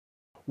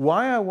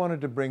Why I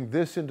wanted to bring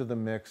this into the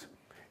mix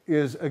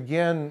is,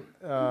 again,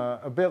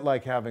 a bit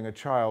like having a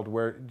child,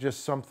 where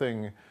just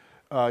something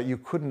you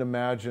couldn't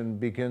imagine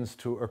begins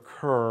to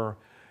occur,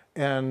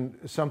 and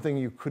something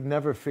you could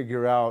never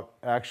figure out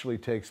actually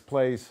takes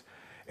place.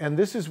 And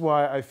this is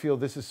why I feel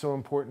this is so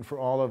important for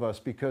all of us,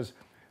 because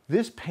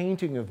this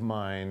painting of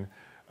mine,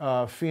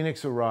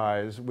 Phoenix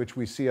Arise, which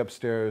we see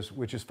upstairs,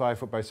 which is 5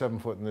 foot by 7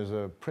 foot, and there's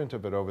a print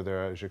of it over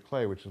there as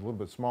clay, which is a little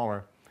bit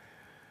smaller,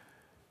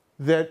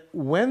 that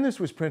when this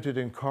was printed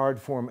in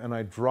card form and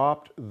I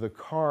dropped the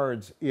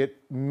cards, it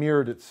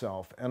mirrored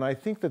itself. And I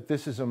think that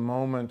this is a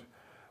moment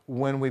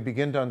when we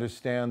begin to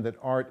understand that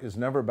art is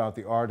never about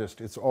the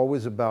artist. It's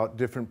always about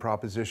different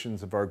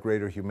propositions of our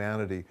greater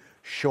humanity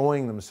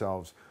showing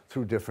themselves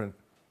through different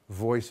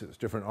voices,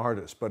 different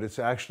artists. But it's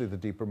actually the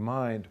deeper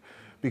mind.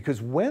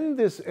 Because when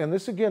this, and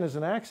this again is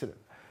an accident,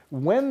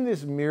 when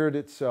this mirrored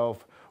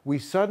itself, we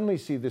suddenly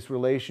see this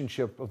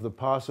relationship of the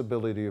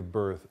possibility of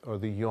birth, or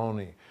the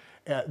yoni,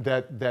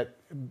 that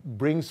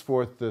brings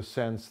forth the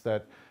sense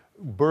that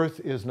birth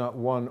is not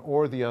one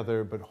or the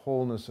other, but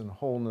wholeness and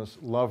wholeness,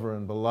 lover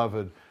and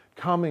beloved,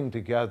 coming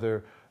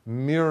together,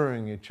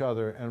 mirroring each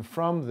other. And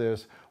from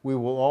this, we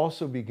will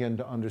also begin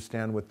to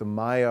understand what the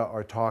Maya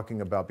are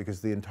talking about,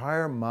 because the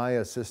entire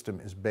Maya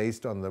system is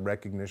based on the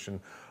recognition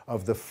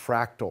of the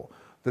fractal.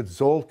 The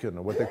Tzolk'in,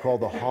 or what they call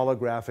the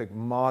holographic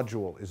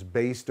module, is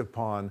based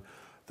upon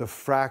the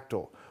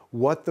fractal.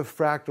 What the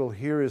fractal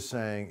here is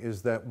saying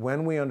is that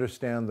when we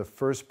understand the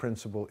first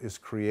principle is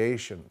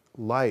creation,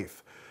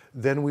 life,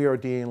 then we are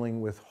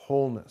dealing with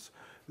wholeness.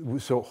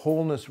 So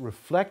wholeness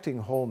reflecting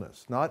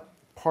wholeness, not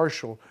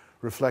partial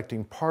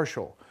reflecting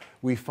partial.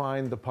 We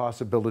find the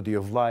possibility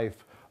of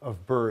life,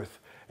 of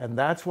birth. And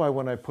that's why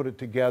when I put it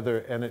together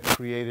and it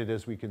created,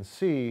 as we can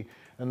see,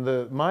 and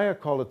the Maya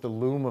call it the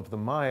loom of the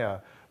Maya,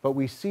 but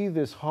we see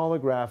this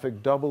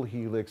holographic double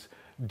helix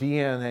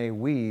DNA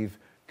weave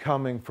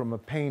coming from a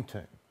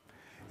painting.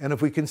 And if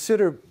we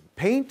consider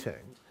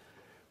painting,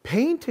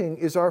 painting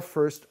is our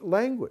first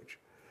language.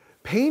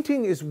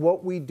 Painting is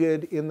what we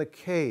did in the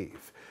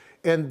cave.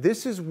 And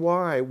this is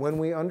why, when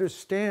we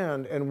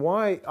understand, and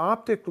why,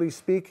 optically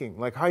speaking,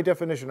 like high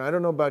definition, I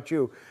don't know about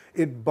you,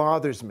 it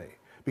bothers me,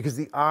 because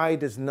the eye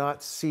does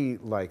not see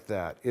like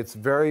that. It's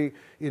very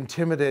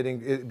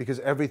intimidating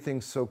because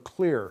everything's so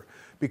clear.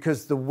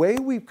 Because the way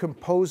we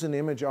compose an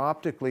image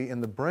optically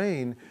in the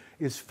brain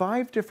is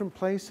 5 different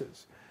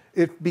places.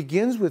 It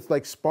begins with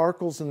like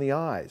sparkles in the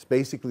eyes,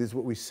 basically is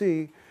what we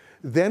see.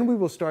 Then we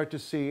will start to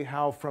see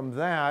how from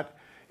that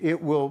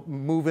it will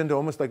move into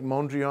almost like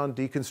Mondrian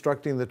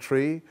deconstructing the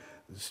tree,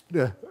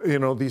 you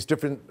know, these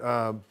different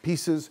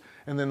pieces,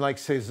 and then like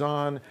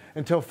Cézanne,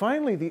 until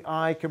finally the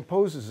eye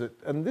composes it.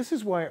 And this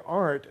is why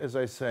art, as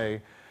I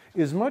say,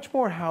 is much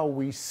more how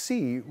we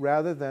see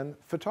rather than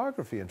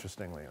photography,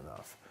 interestingly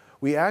enough.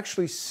 We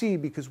actually see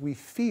because we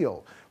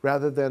feel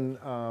rather than,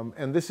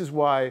 and this is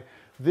why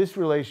this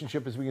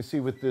relationship, as we can see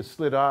with the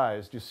slit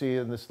eyes, do you see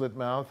in the slit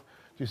mouth?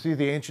 Do you see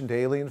the ancient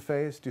alien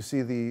face? Do you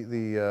see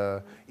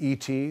the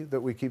E.T. that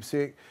we keep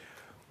seeing?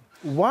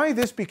 Why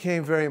this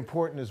became very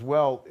important as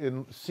well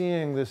in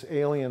seeing this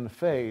alien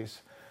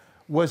face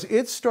was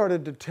it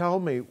started to tell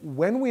me,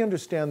 when we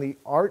understand the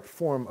art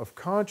form of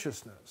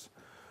consciousness,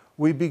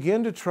 we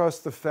begin to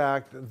trust the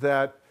fact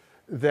that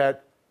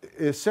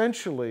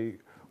essentially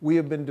we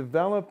have been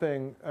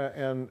developing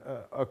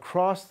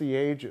across the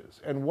ages.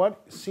 And what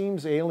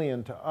seems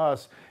alien to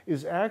us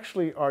is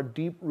actually our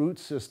deep root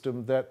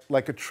system that,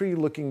 like a tree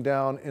looking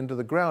down into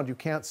the ground, you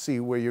can't see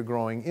where you're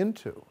growing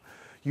into.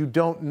 You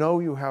don't know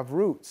you have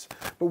roots.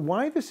 But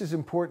why this is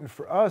important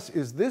for us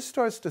is this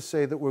starts to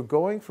say that we're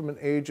going from an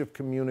age of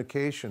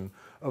communication,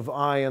 of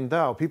I and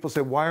thou. People say,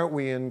 why aren't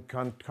we in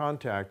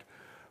contact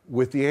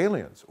with the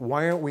aliens?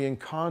 Why aren't we in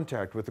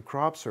contact with the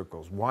crop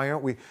circles? Why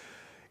aren't we?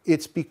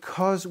 It's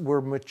because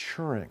we're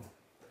maturing.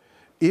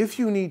 If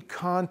you need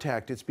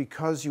contact, it's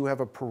because you have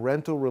a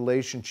parental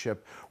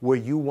relationship where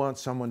you want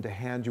someone to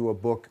hand you a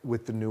book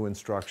with the new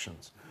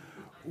instructions.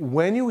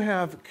 When you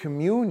have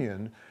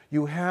communion,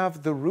 you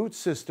have the root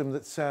system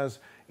that says,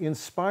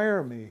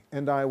 inspire me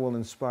and I will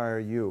inspire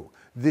you.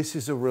 This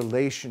is a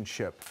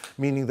relationship,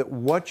 meaning that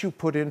what you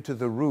put into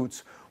the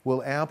roots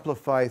will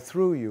amplify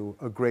through you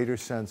a greater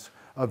sense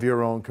of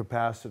your own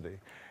capacity.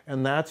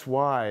 And that's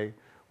why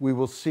we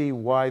will see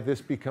why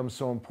this becomes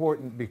so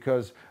important,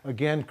 because,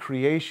 again,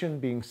 creation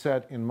being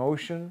set in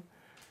motion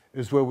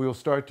is where we will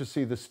start to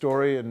see the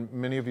story, and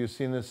many of you have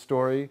seen this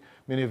story,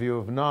 many of you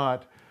have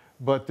not,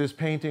 but this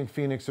painting,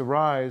 Phoenix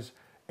Arise,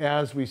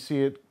 as we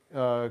see it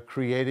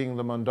creating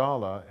the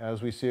mandala,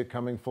 as we see it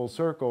coming full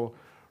circle,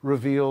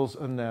 reveals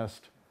a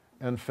nest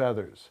and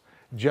feathers,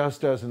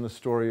 just as in the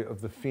story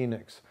of the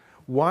phoenix.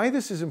 Why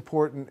this is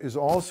important is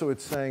also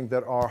it's saying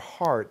that our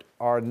heart,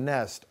 our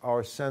nest,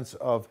 our sense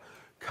of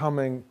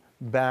coming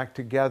back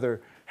together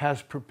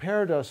has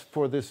prepared us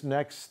for this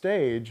next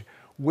stage,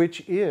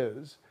 which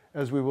is,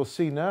 as we will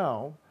see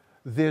now,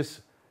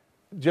 this,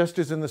 just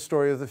as in the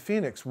story of the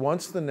phoenix,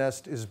 once the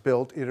nest is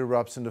built, it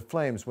erupts into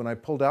flames. When I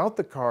pulled out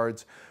the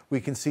cards,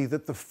 we can see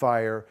that the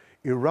fire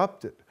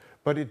erupted.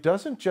 But it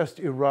doesn't just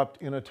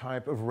erupt in a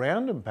type of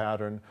random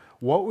pattern.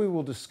 What we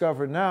will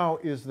discover now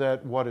is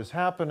that what is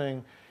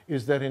happening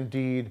is that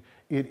indeed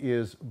it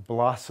is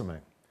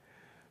blossoming.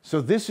 So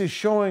this is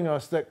showing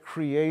us that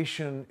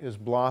creation is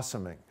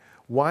blossoming.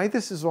 Why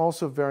this is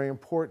also very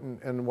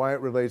important and why it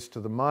relates to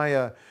the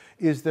Maya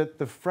is that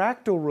the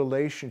fractal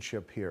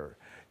relationship here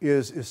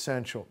is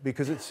essential,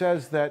 because it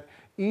says that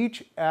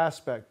each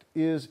aspect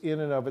is in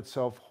and of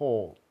itself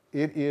whole.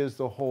 It is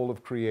the whole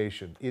of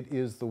creation. It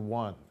is the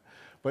one.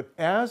 But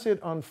as it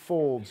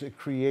unfolds, it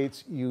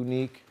creates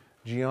unique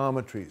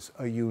geometries,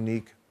 a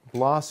unique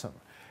blossom.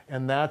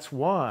 And that's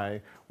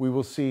why we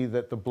will see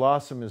that the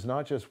blossom is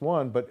not just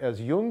one, but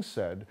as Jung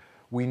said,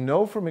 we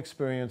know from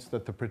experience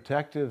that the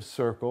protective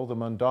circle, the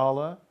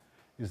mandala,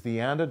 is the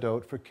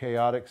antidote for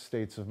chaotic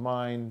states of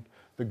mind.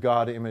 The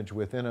God image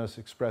within us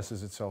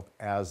expresses itself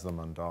as the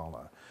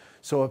mandala.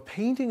 So a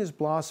painting is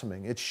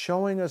blossoming. It's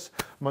showing us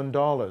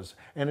mandalas,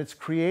 and it's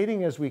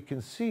creating, as we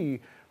can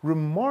see,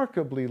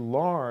 remarkably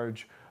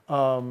large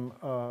and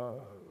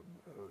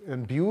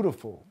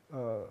beautiful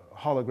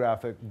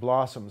holographic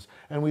blossoms.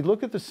 And we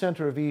look at the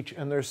center of each,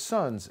 and they're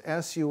suns,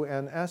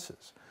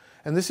 S-U-N-S's.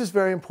 And this is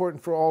very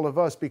important for all of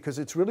us, because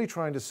it's really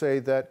trying to say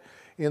that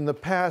in the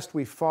past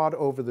we fought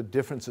over the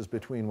differences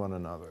between one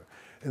another.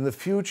 In the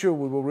future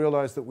we will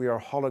realize that we are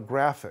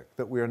holographic,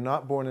 that we are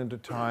not born into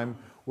time,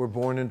 we're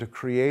born into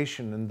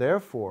creation, and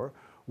therefore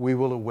we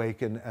will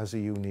awaken as a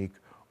unique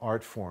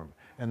art form.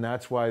 And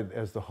that's why,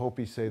 as the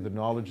Hopi say, the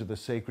knowledge of the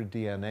sacred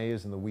DNA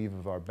is in the weave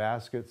of our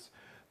baskets.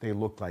 They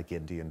look like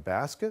Indian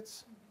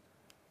baskets,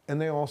 and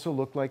they also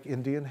look like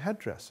Indian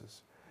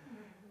headdresses.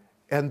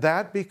 And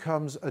that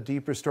becomes a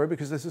deeper story,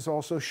 because this is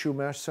also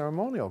Shumash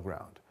ceremonial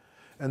ground.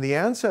 And the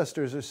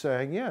ancestors are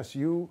saying, yes,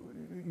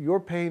 your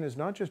pain is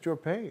not just your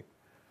pain.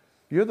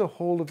 You're the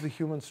whole of the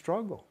human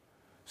struggle.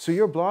 So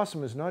your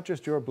blossom is not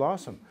just your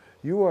blossom.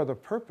 You are the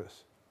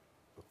purpose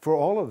for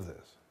all of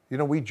this. You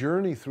know, we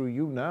journey through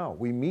you now.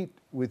 We meet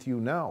with you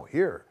now,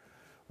 here.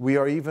 We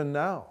are even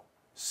now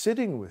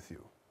sitting with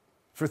you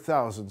for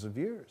thousands of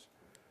years.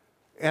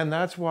 And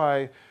that's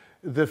why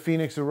the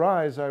Phoenix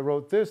Arise, I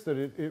wrote this, that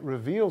it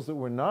reveals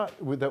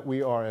that that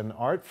we are an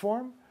art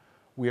form.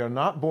 We are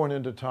not born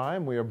into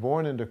time. We are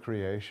born into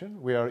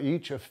creation. We are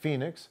each a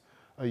phoenix,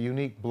 a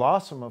unique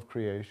blossom of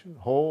creation,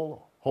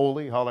 whole,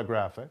 holy,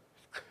 holographic.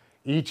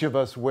 Each of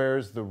us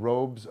wears the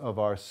robes of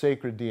our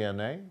sacred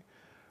DNA.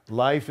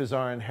 Life is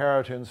our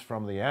inheritance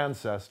from the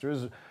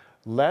ancestors.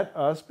 Let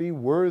us be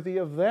worthy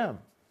of them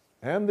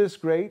and this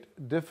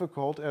great,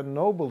 difficult, and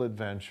noble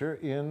adventure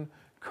in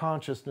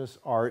consciousness,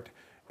 art,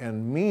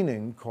 and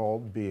meaning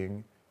called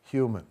being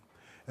human.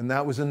 And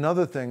that was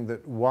another thing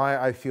that why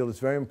I feel it's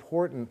very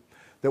important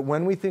that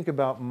when we think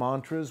about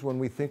mantras, when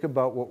we think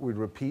about what we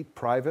repeat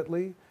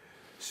privately,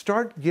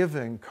 start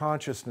giving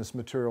consciousness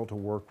material to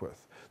work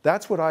with.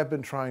 That's what I've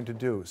been trying to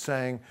do,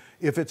 saying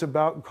if it's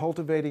about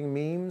cultivating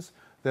memes,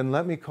 then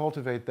let me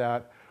cultivate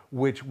that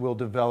which will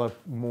develop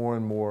more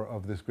and more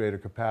of this greater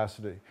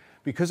capacity.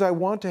 Because I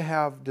want to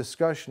have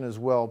discussion as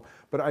well,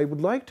 but I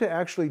would like to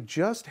actually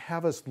just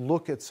have us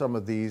look at some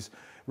of these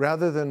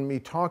rather than me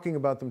talking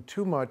about them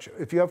too much.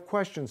 If you have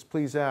questions,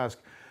 please ask.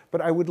 But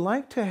I would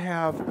like to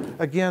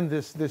have, again,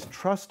 this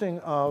trusting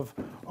of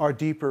our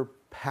deeper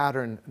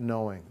pattern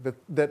knowing,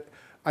 that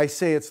I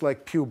say it's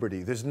like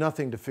puberty. There's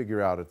nothing to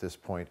figure out at this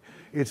point.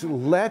 It's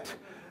let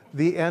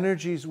the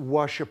energies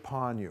wash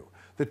upon you.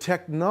 The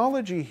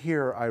technology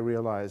here, I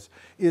realize,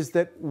 is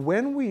that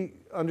when we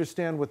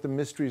understand what the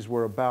mysteries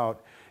were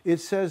about, it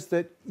says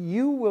that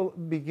you will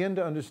begin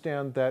to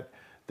understand that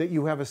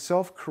you have a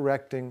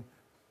self-correcting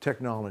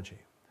technology,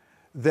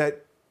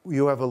 that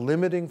you have a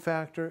limiting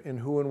factor in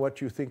who and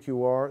what you think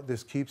you are.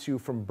 This keeps you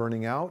from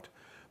burning out,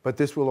 but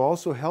this will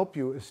also help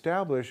you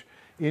establish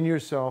in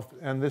yourself,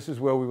 and this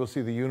is where we will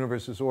see the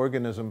universe's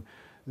organism,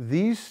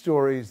 these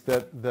stories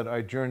that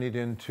I journeyed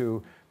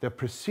into that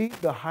precede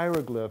the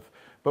hieroglyph,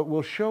 but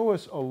will show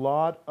us a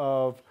lot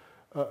of,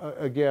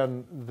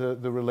 again,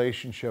 the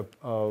relationship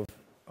of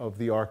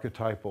the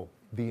archetypal,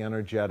 the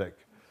energetic,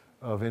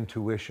 of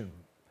intuition.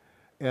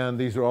 And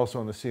these are also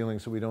on the ceiling,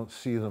 so we don't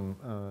see them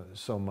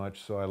so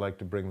much, so I like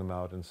to bring them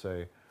out and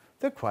say,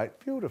 they're quite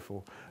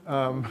beautiful.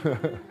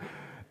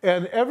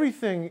 And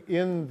everything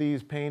in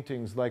these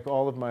paintings, like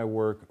all of my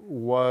work,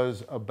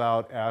 was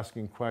about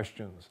asking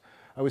questions.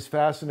 I was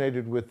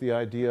fascinated with the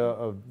idea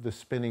of the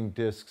spinning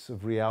discs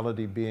of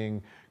reality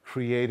being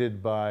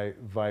created by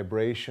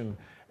vibration,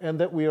 and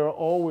that we are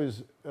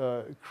always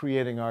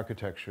creating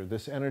architecture.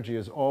 This energy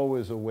is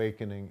always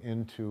awakening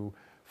into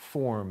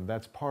form.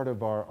 That's part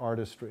of our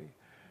artistry.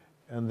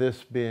 And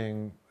this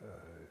being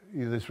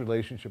this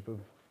relationship of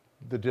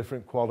the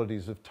different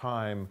qualities of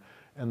time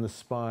and the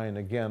spine.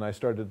 Again, I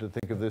started to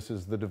think of this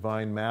as the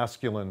divine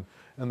masculine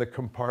and the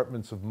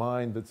compartments of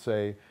mind that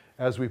say,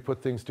 as we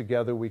put things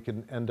together, we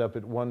can end up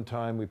at one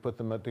time, we put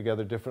them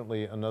together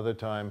differently another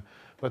time,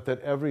 but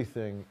that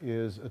everything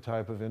is a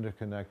type of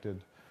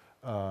interconnected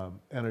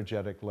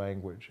energetic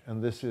language.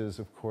 And this is,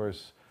 of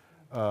course,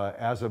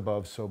 as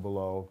above, so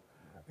below.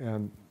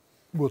 And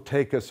will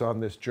take us on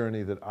this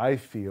journey that I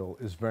feel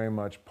is very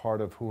much part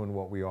of who and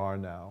what we are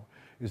now,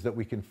 is that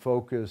we can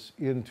focus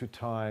into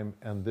time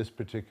and this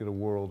particular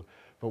world,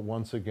 but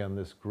once again,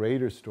 this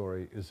greater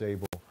story is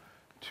able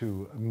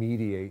to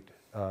mediate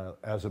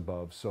as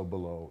above, so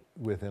below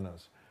within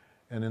us.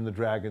 And in the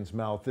dragon's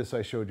mouth, this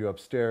I showed you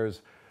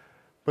upstairs,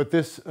 but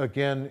this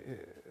again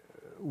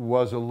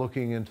was a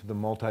looking into the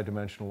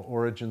multidimensional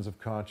origins of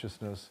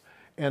consciousness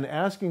and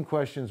asking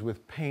questions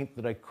with paint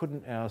that I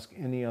couldn't ask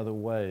any other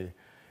way.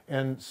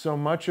 And so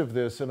much of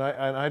this, and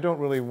I don't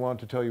really want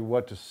to tell you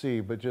what to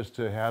see, but just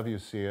to have you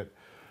see it,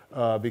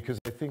 because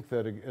I think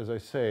that, as I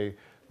say,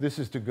 this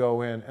is to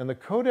go in. And the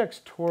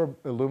Codex Tor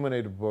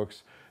illuminated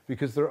books,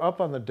 because they're up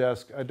on the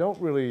desk, I don't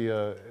really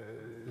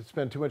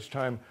spend too much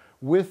time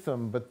with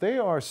them, but they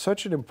are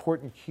such an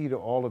important key to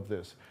all of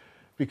this,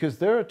 because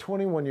they're a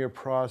 21-year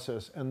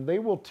process, and they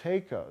will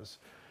take us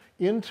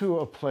into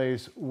a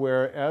place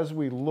where, as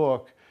we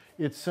look,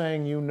 it's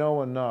saying, you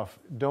know enough,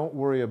 don't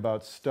worry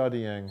about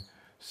studying,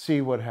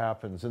 see what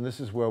happens. And this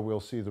is where we'll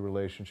see the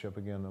relationship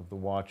again of the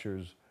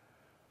Watchers,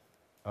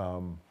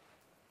 the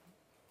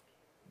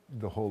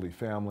Holy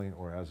Family,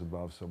 or as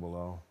above, so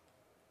below.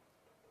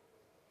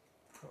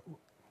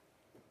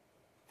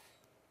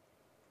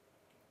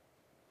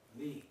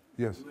 Leigh,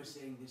 yes. You were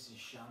saying this is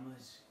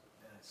Shama's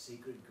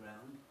sacred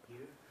ground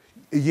here?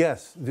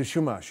 Yes, the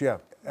Shumash, yeah,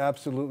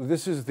 absolutely.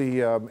 This is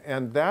the,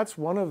 and that's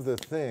one of the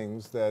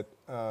things that,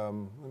 let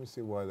me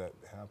see why that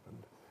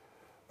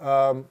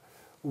happened.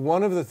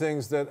 One of the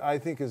things that I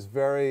think is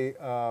very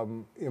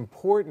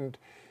important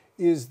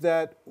is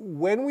that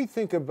when we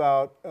think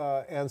about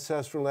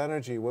ancestral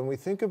energy, when we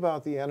think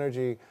about the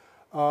energy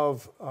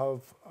of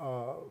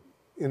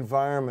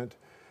environment,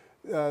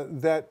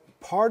 that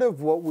part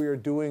of what we are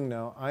doing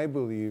now, I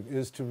believe,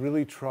 is to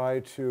really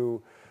try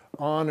to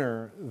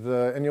honor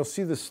the, and you'll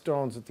see the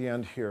stones at the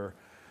end here,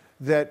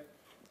 that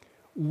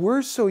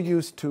we're so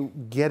used to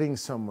getting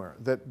somewhere,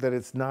 that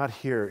it's not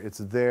here, it's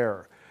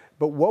there.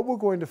 But what we're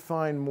going to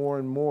find more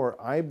and more,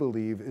 I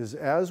believe, is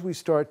as we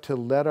start to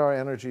let our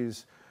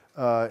energies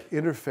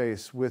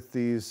interface with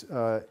these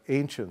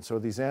ancients or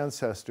these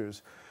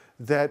ancestors,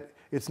 that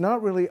it's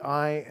not really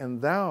I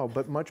and thou,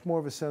 but much more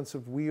of a sense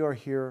of we are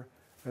here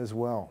as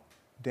well.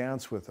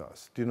 Dance with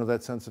us. Do you know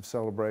that sense of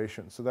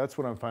celebration? So that's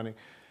what I'm finding.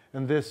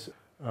 And this,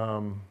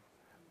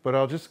 but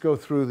I'll just go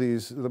through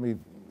these. Let me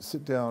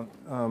sit down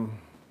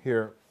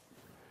here.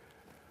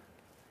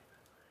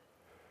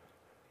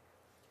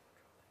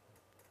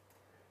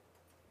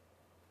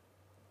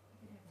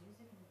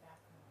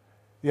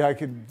 Yeah, I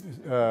could. These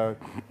are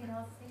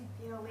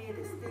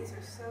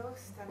so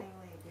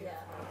stunningly beautiful. Yeah.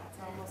 It's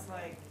almost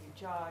like your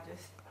jaw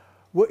just.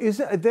 Well,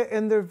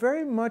 and they're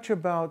very much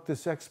about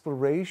this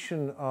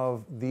exploration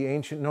of the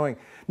ancient knowing.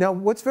 Now,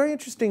 what's very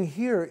interesting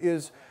here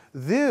is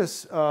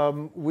this,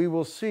 we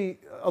will see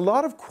a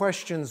lot of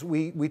questions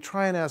we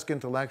try and ask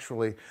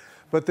intellectually,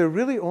 but they're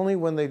really only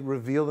when they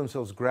reveal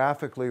themselves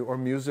graphically or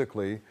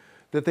musically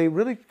that they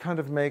really kind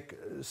of make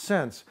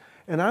sense.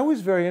 And I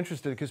was very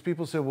interested because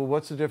people say, well,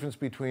 what's the difference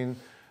between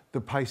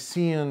the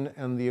Piscean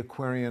and the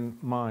Aquarian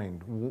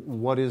mind?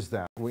 What is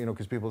that? Well, you know,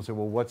 because people say,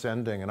 well, what's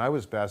ending? And I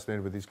was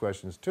fascinated with these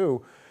questions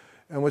too.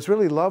 And what's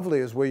really lovely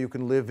is where you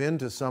can live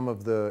into some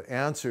of the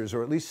answers,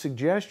 or at least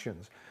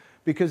suggestions,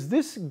 because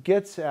this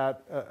gets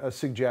at a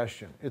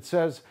suggestion. It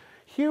says,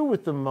 here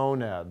with the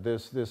monad,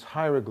 this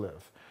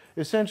hieroglyph,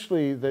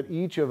 essentially that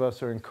each of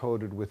us are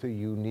encoded with a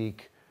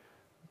unique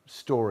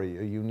story,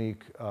 a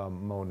unique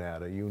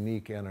monad, a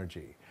unique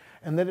energy.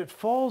 And that it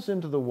falls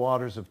into the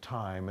waters of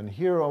time. And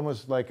here,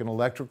 almost like an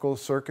electrical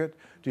circuit,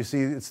 do you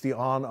see it's the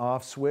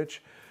on-off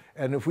switch?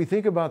 And if we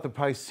think about the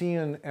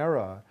Piscean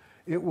era,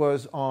 it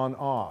was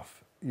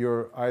on-off.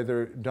 You're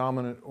either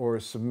dominant or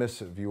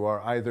submissive. You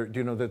are either, do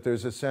you know that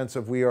there's a sense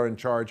of we are in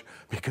charge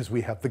because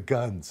we have the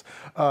guns?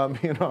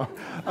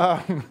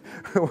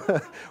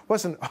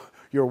 Wasn't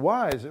you're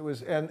wise, it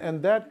was,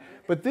 and that,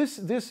 but this,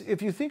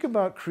 if you think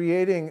about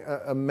creating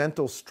a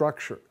mental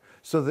structure,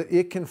 so that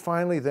it can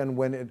finally then,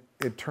 when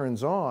it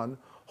turns on,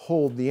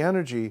 hold the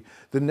energy.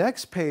 The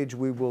next page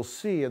we will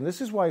see, and this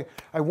is why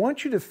I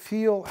want you to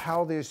feel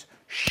how this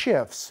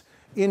shifts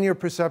in your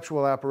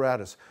perceptual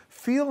apparatus.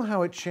 Feel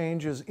how it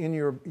changes in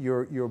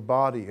your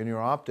body, in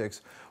your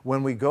optics,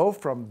 when we go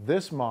from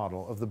this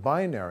model of the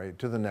binary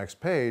to the next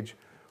page,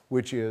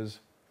 which is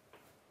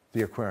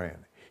the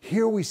Aquarian.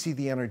 Here we see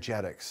the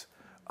energetics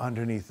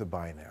underneath the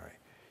binary.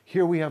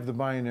 Here we have the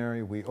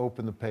binary, we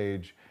open the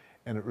page,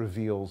 and it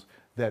reveals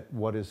that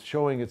what is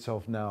showing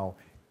itself now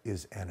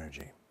is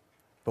energy.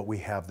 But we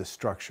have the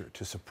structure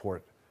to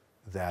support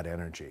that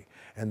energy.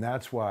 And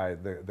that's why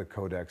the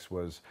Codex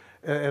was,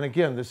 and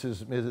again, this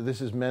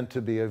is meant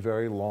to be a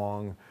very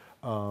long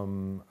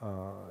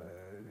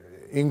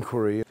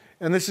inquiry.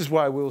 And this is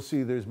why we'll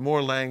see there's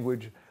more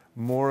language,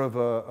 more of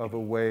a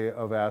way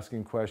of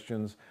asking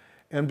questions.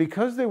 And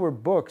because they were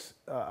books,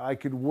 I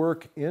could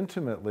work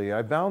intimately.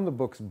 I bound the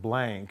books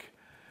blank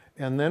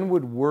and then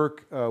would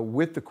work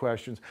with the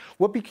questions.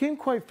 What became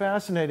quite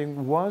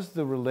fascinating was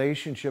the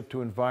relationship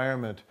to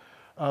environment.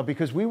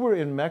 because we were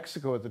in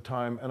Mexico at the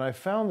time, and I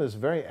found this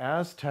very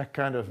Aztec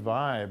kind of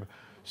vibe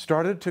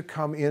started to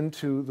come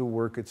into the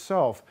work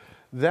itself.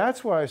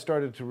 That's why I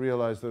started to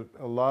realize that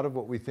a lot of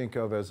what we think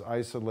of as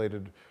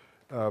isolated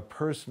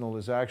personal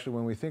is actually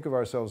when we think of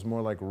ourselves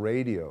more like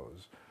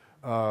radios,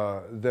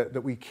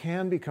 that we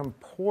can become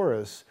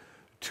porous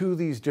to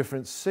these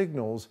different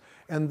signals,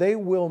 and they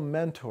will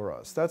mentor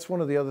us. That's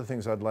one of the other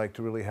things I'd like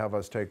to really have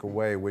us take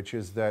away, which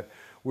is that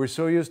we're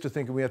so used to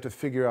thinking we have to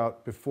figure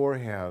out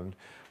beforehand,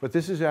 but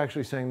this is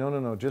actually saying, no, no,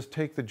 no, just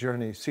take the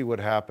journey, see what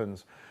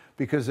happens.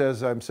 Because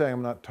as I'm saying,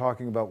 I'm not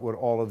talking about what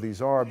all of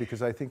these are,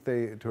 because I think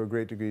they, to a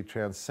great degree,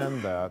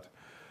 transcend that,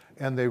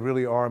 and they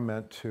really are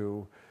meant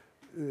to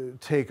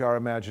take our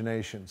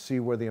imagination, see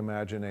where the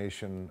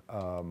imagination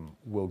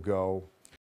will go.